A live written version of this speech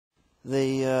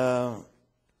he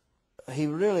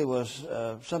really was.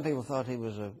 Some people thought he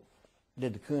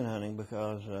did the coon hunting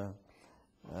because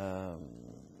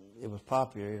it was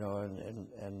popular, you know,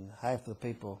 and half the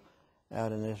people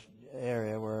out in this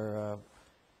area were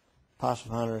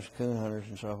possum hunters, coon hunters,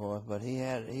 and so forth. But he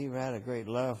had a great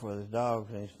love for his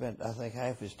dogs, and he spent, I think,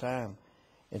 half his time,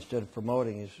 instead of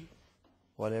promoting his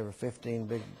 15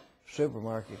 big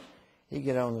supermarkets, he'd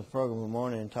get on the program in the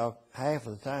morning and talk half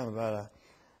of the time about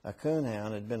a coon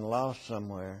hound that had been lost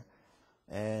somewhere.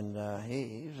 And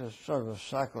he's a sort of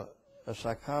a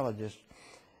psychologist,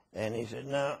 and he said,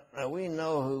 now we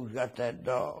know who's got that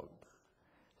dog,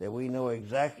 that we know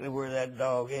exactly where that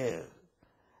dog is,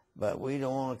 but we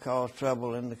don't want to cause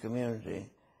trouble in the community.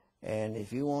 And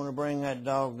if you want to bring that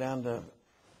dog down to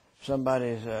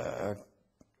somebody's, or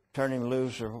turn him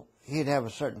loose, or he'd have a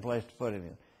certain place to put him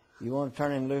in. You want to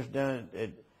turn him loose down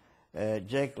at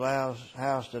Jake Lau's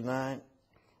house tonight,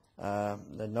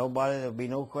 there'll be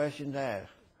no questions asked.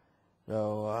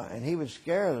 So, and he would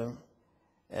scare them.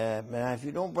 Now, if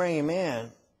you don't bring him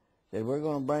in, that we're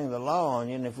going to bring the law on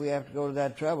you, and if we have to go to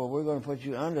that trouble, we're going to put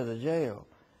you under the jail.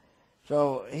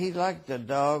 So he liked the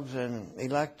dogs, and he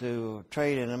liked to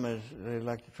trade in them, as they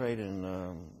like to trade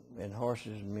in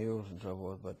horses and mules and so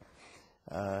forth. But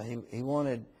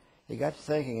he got to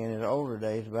thinking in his older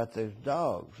days about those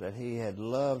dogs that he had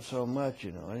loved so much,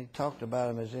 you know, and he talked about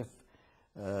them as if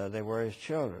they were his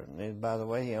children. And by the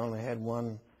way, he only had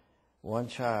one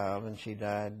child, and she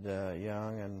died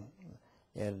young, and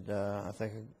he had, I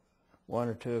think, one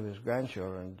or two of his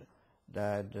grandchildren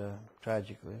died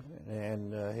tragically,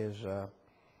 and his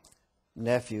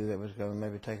nephew that was going to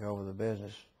maybe take over the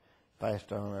business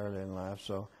passed on early in life.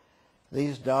 So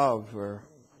these dogs were,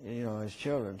 you know, his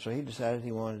children. So he decided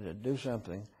he wanted to do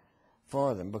something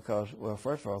for them because, well,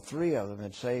 first of all, 3 of them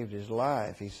had saved his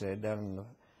life, he said, down in the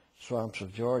swamps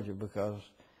of Georgia, because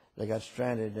they got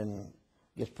stranded, and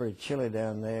it gets pretty chilly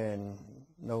down there in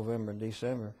November and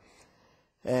December.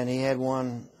 And he had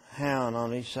one hound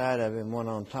on each side of him, one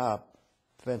on top,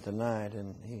 spent the night,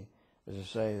 and he, as I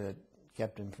say, that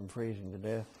kept him from freezing to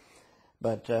death.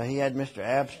 But he had Mr.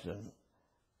 Abston,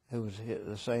 who was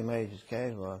the same age as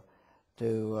Cas Walker,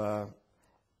 to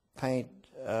paint,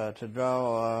 to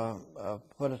draw,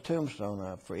 put a tombstone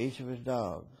up for each of his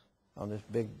dogs on this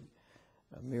big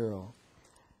mural.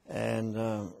 And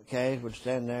Cas would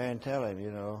stand there and tell him,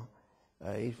 you know,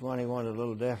 each one he wanted a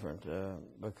little different,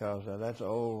 because that's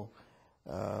old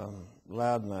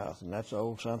Loudmouth, and that's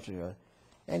old something.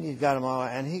 And he's got them all,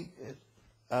 and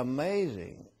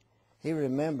amazing. He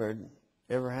remembered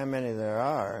how many there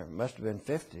are. It must have been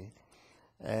 50.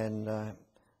 And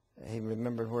he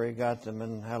remembered where he got them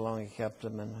and how long he kept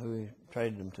them and who he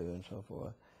traded them to and so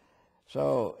forth.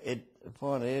 So the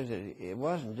point is, it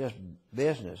wasn't just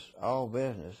business, all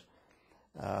business.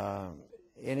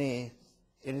 Anything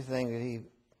that he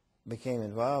became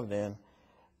involved in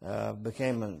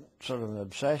became sort of an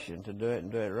obsession to do it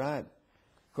and do it right.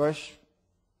 Of course,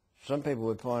 some people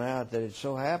would point out that it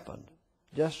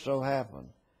just so happened,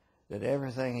 that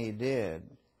everything he did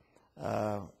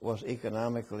was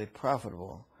economically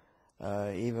profitable.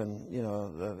 Even, you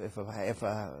know, if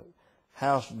a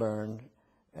house burned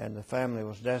and the family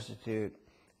was destitute,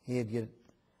 he'd get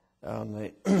on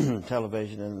the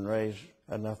television and raise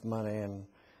enough money and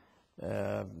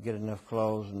get enough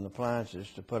clothes and appliances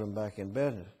to put them back in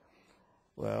business.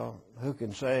 Well, who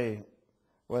can say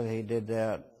whether he did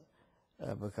that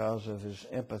because of his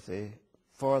empathy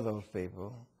for those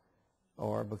people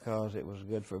or because it was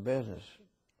good for business?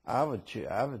 I would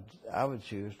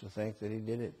choose to think that he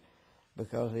did it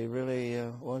because he really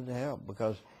wanted to help.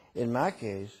 Because in my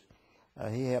case,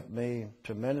 he helped me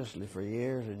tremendously for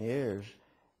years and years,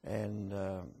 and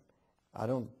I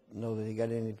don't know that he got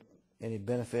any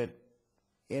benefit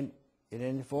in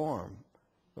any form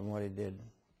from what he did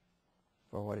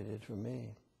for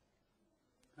me.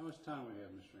 How much time we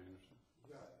have, Mr. Anderson?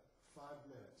 We got 5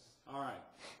 minutes. All right.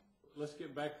 Let's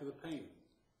get back to the painting.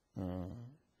 Mm-hmm.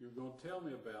 You're going to tell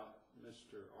me about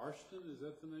Mr. Arston. Is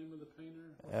that the name of the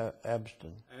painter?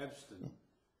 Abston. Abston.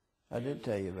 I did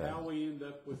tell you about how we end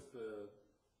up with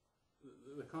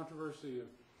the controversy of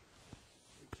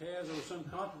Cas. There was some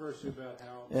controversy about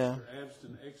how Mr.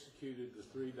 Abston executed the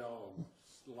 3-dog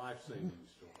life-saving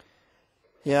story.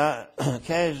 Yeah,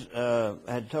 Cas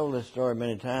had told this story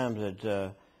many times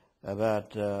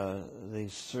about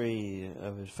these 3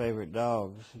 of his favorite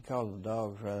dogs. He called them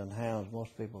dogs rather than hounds.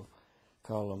 Most people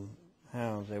call them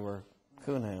hounds. They were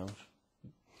coon hounds.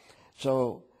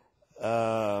 So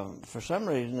for some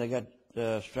reason they got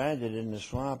stranded in the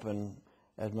swamp, and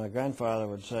as my grandfather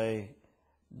would say,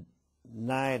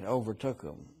 night overtook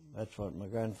them. That's what my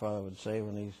grandfather would say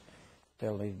when he's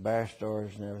telling these bear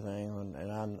stories and everything.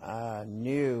 And I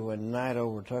knew when night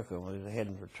overtook them, they were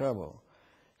heading for trouble.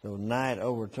 So night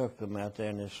overtook them out there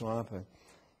in this swamp, and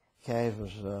Cas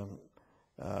was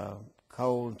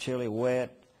cold, chilly,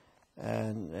 wet,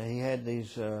 and he had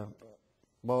these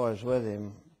boys with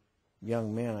him,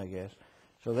 young men, I guess.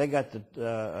 So they got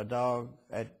a dog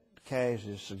at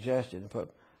Cas's suggestion to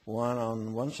put one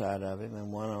on one side of him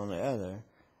and one on the other.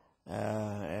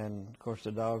 And, of course,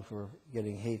 the dogs were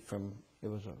getting heat from, it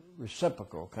was a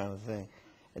reciprocal kind of thing.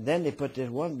 And then they put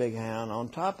this one big hound on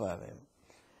top of him.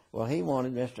 Well, he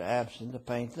wanted Mr. Abston to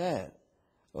paint that.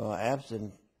 Well,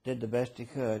 Abston did the best he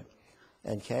could,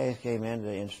 and Cas came in to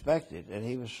inspect it, and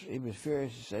he was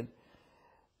furious. He said,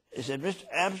 Mr.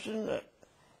 Abston,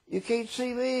 you can't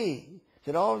see me. He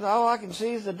said, all I can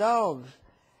see is the dogs.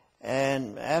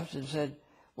 And Abston said,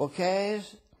 well,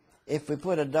 Cas, if we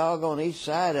put a dog on each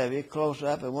side of you, close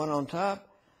up, and one on top,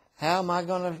 how am I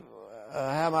going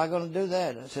to do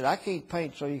that? I said, I can't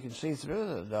paint so you can see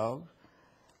through the dogs.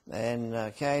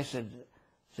 And Cas said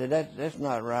that's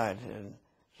not right. And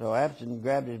so Abston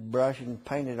grabbed his brush and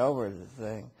painted over the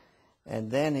thing. And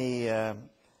then he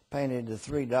painted the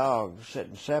three dogs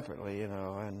sitting separately, you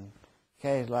know, and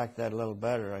Cas liked that a little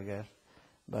better, I guess.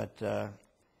 But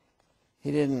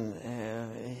he didn't,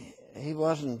 he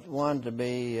wasn't one to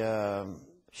be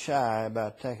shy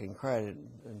about taking credit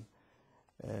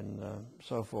and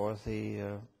so forth. He